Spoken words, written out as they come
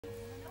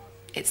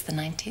It's the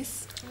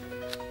 90s.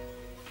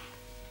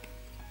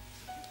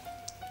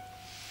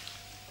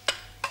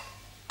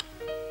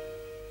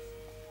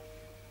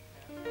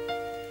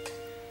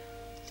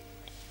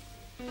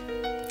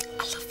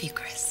 I love you,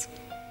 Chris.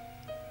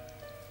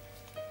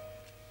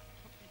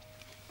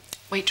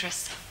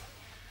 Waitress.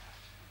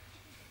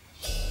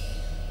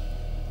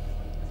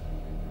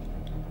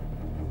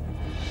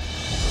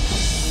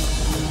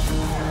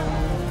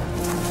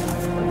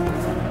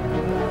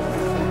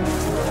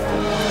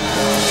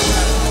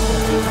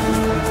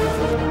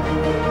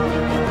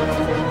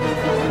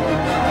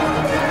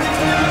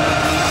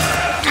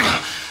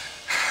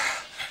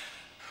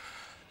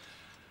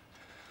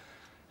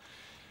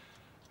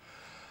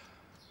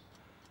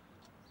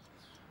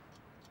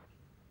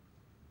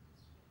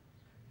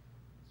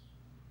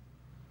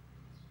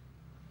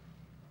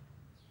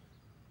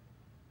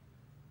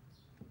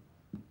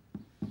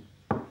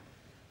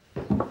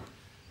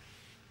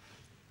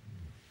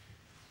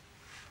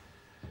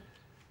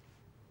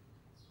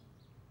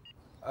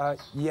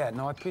 Yeah,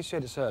 no, I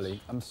appreciate it's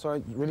early. I'm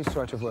sorry, really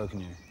sorry to have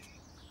woken you.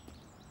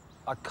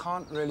 I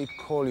can't really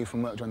call you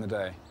from work during the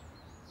day.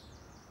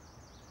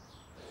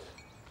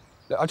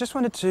 Look, I just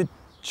wanted to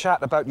chat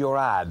about your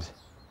ad.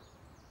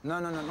 No,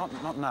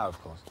 not now, of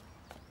course.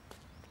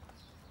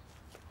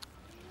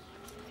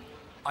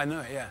 I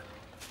know, yeah.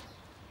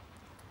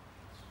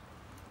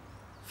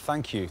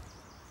 Thank you.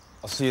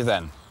 I'll see you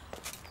then.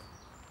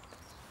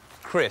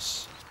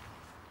 Chris.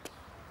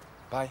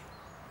 Bye.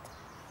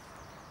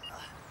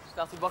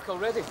 Started work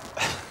already.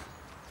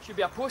 Should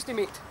be a postie,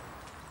 mate.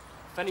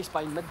 Finished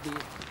by midday.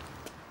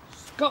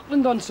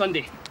 Scotland on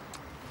Sunday.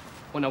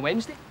 On a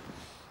Wednesday?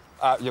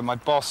 Yeah, my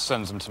boss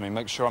sends them to me.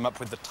 Make sure I'm up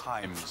with the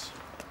times.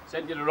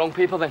 Sent you the wrong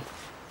paper then.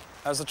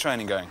 How's the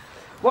training going?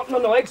 Working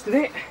on the legs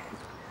today.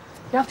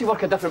 You have to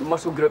work a different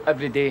muscle group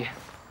every day.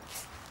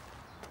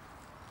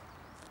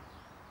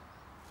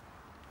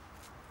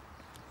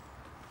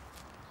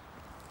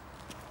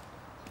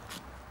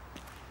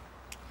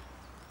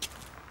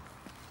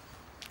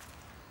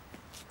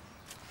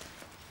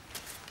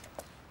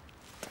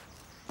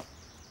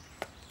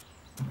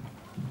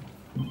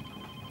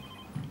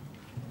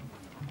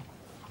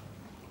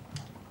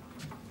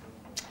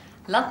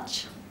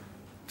 Lunch?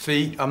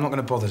 Fee, I'm not going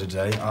to bother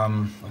today.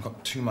 I've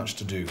got too much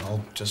to do.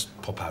 I'll just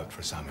pop out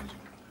for a sandwich.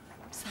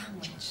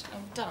 Sandwich? Oh,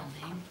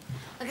 darling.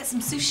 I'll get some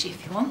sushi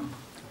if you want.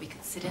 We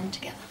could sit in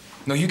together.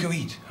 No, you go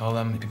eat.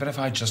 It'd be better if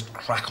I just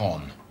crack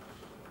on.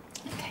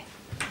 Okay.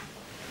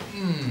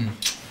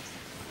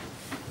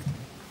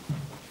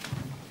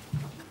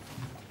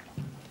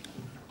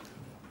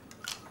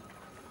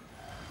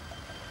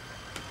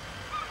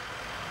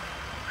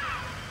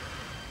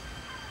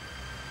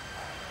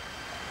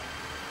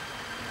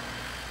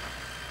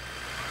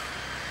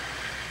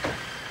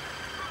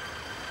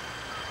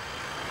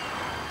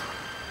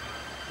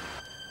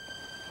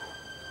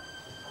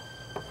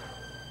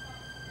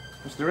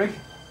 Mr. Rigg?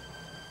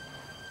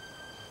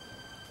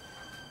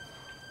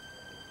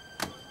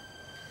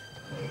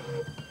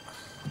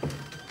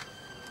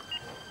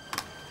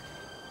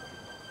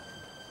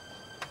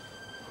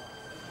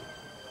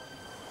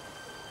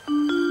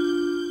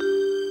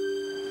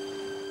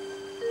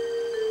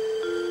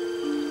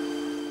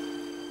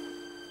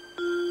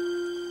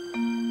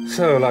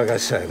 So, like I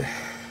said,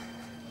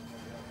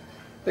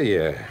 a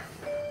year,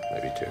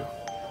 maybe two.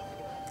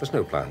 There's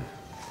no plan.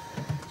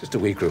 Just a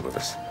wee group of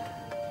us.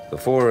 The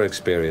 4 are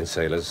experienced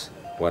sailors,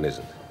 1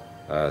 isn't.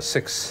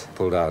 6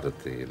 pulled out at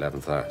the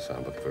 11th hour, so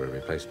I'm looking for a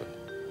replacement.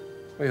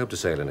 We hope to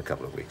sail in a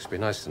couple of weeks. Be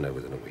nice to know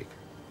within a week.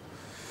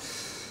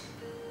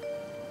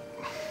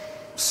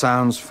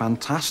 Sounds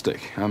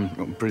fantastic.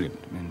 Brilliant.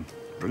 I mean,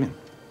 brilliant.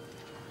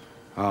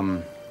 I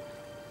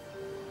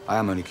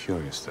am only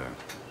curious, though.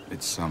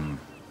 It's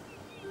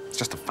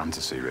just a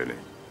fantasy, really.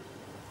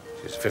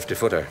 She's a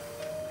 50-footer.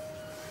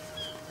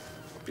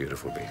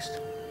 Beautiful beast.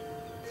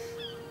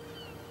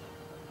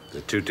 Is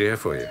it too dear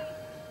for you?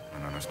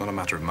 No, it's not a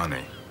matter of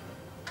money.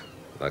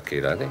 Lucky,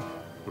 laddie.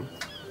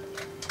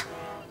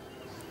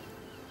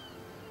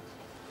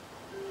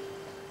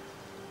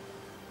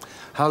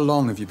 How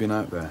long have you been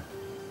out there?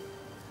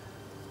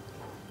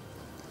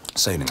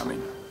 Sailing, I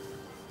mean.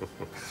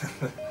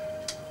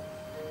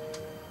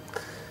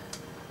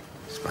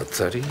 It's about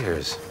 30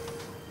 years.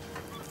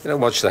 You don't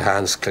watch the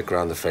hands click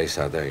around the face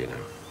out there, you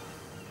know.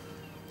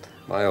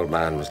 My old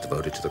man was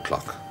devoted to the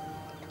clock.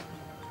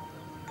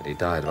 And he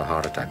died of a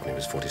heart attack when he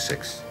was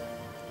 46.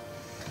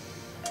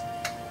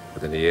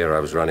 Within a year, I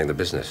was running the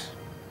business.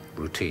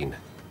 Routine.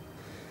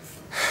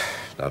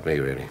 Not me,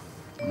 really.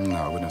 No,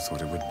 I wouldn't have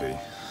thought it would be.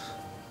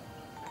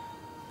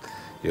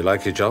 You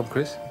like your job,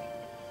 Chris?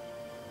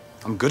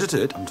 I'm good at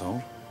it, I'm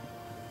told.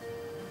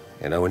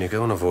 You know, when you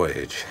go on a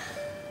voyage,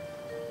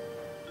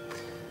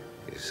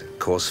 it's a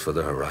course for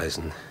the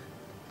horizon,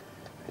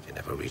 and you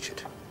never reach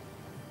it.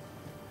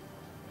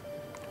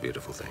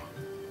 Beautiful thing.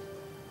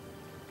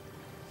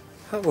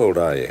 How old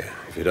are you,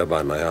 if you don't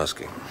mind my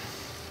asking?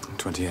 I'm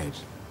 28.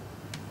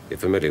 You're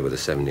familiar with the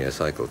 7-year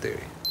cycle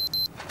theory?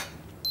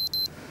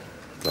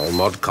 All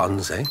mod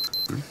cons, eh?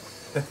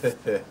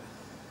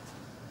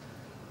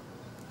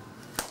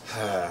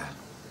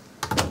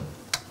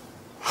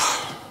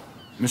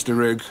 Mr.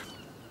 Rigg.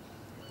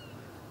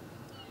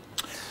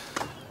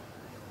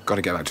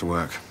 Gotta get back to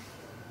work.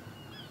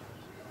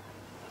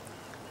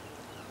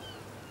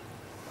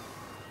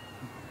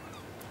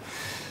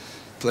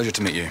 Pleasure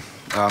to meet you.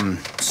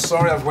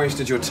 Sorry I've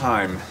wasted your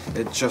time.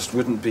 It just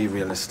wouldn't be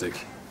realistic.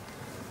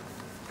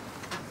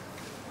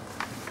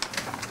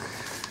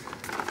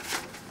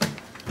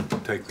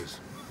 Take this.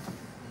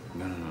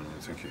 No,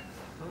 thank you.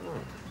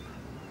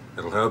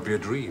 It'll help you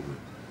dream.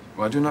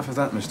 Well, I do enough of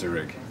that, Mr.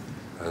 Rigg.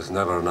 There's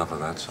never enough of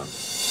that, son.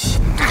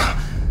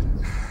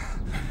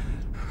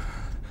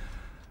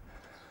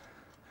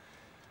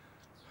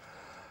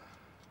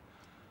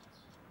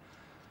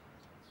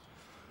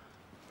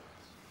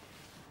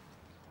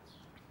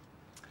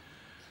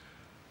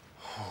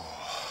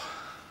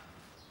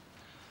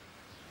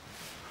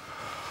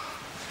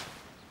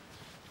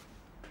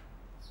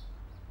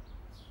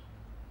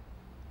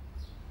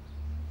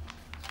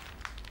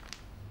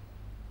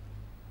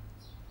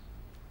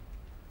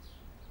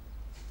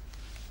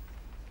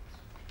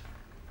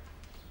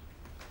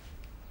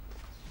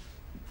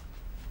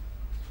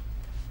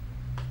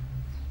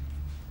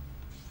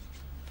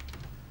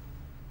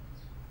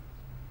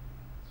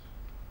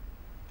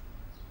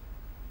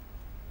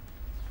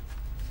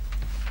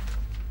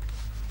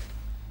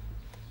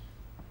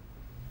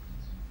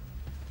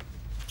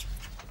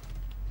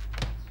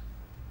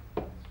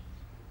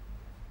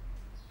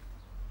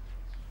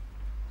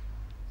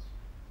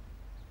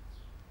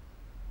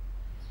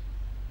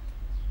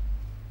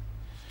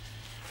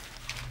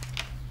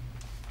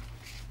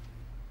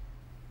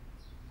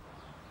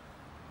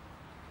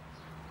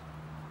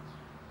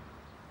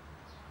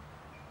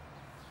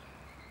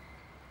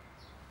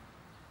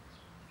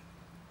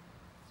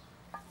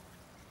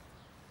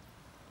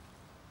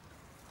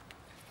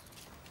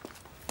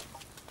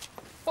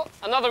 What,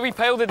 another wee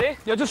pile today?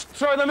 Yeah, just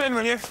throw them in,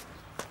 will you?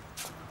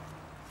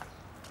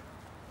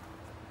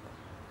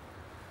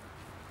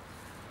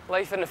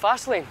 Life in the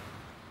fast lane.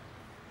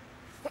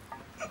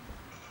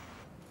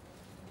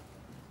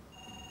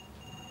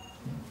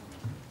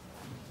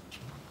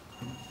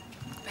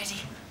 Ready?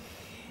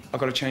 I've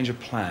got to change of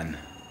plan.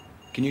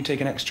 Can you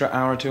take an extra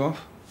hour or two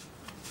off?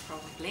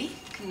 Probably.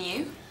 Can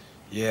you?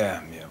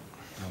 Yeah.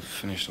 I've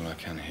finished all I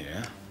can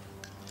here.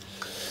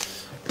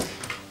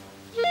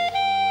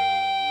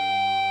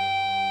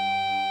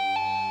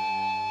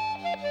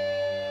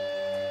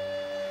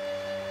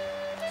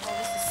 Well,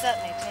 this is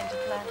certainly a change of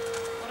plan.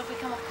 What have we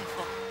come up here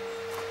for?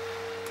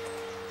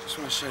 Just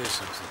want to show you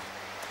something.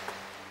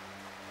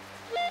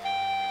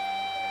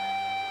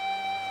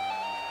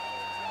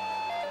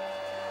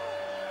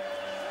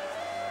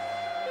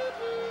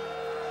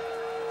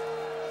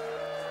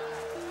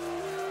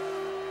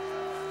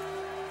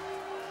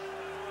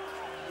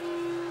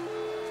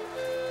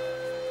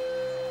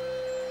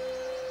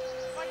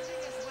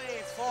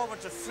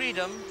 Forward to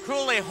freedom,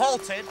 cruelly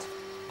halted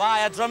by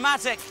a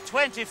dramatic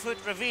 20-foot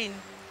ravine,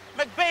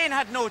 McBain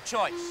had no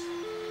choice.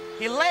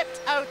 He leapt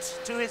out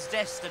to his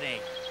destiny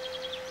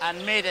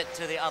and made it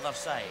to the other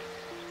side.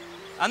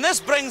 And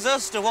this brings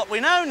us to what we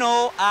now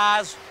know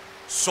as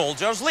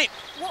Soldier's Leap.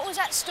 What was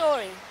that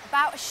story?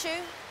 About a shoe?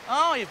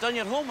 Oh, you've done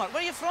your homework.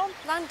 Where are you from?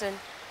 London.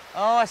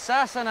 Oh,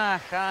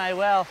 Sassenach. Aye,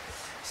 well.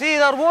 See,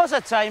 there was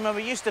a time when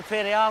we used to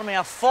pay the army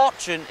a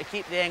fortune to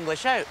keep the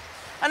English out.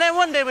 And then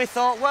one day we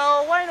thought,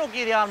 well, why not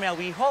give the army a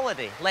wee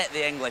holiday? Let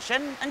the English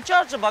in and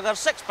charge the bugger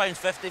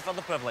 £6.50 for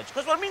the privilege.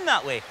 Because we're mean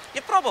that way. You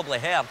probably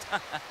heard.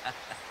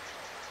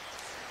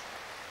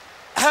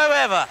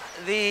 However,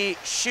 the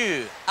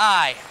shoe,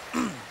 aye,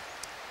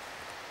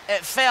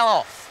 it fell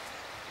off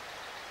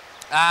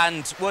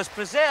and was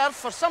preserved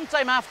for some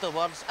time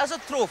afterwards as a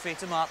trophy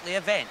to mark the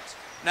event.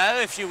 Now,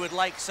 if you would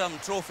like some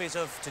trophies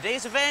of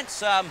today's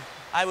events,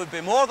 I would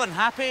be more than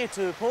happy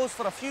to pose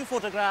for a few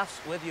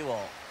photographs with you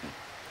all.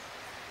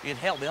 You'd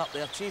help me up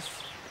there, Chief.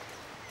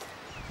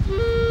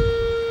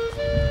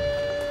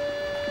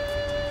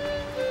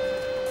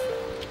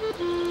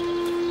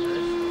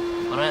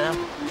 All right, then.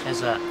 How's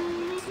that?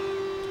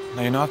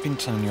 Now, you know, I've been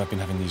telling you I've been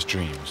having these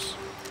dreams.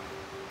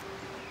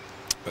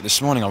 But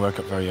this morning I woke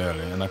up very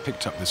early and I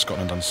picked up the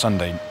Scotland on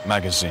Sunday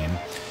magazine,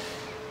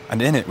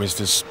 and in it was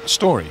this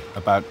story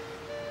about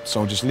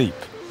Soldier's Leap.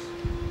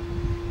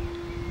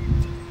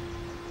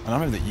 And I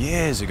remember that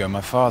years ago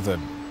my father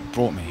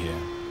brought me here.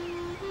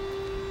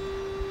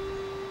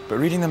 But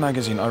reading the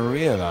magazine, I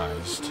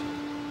realised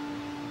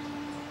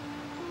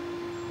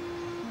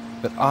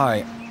that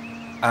I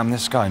am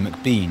this guy,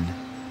 McBean,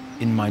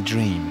 in my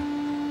dream.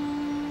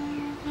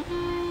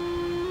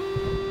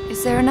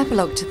 Is there an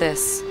epilogue to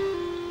this?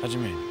 How do you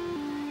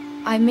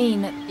mean? I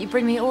mean, you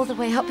bring me all the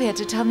way up here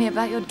to tell me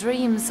about your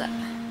dreams.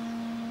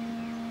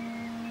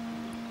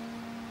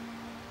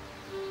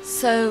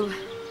 So,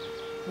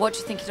 what do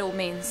you think it all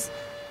means?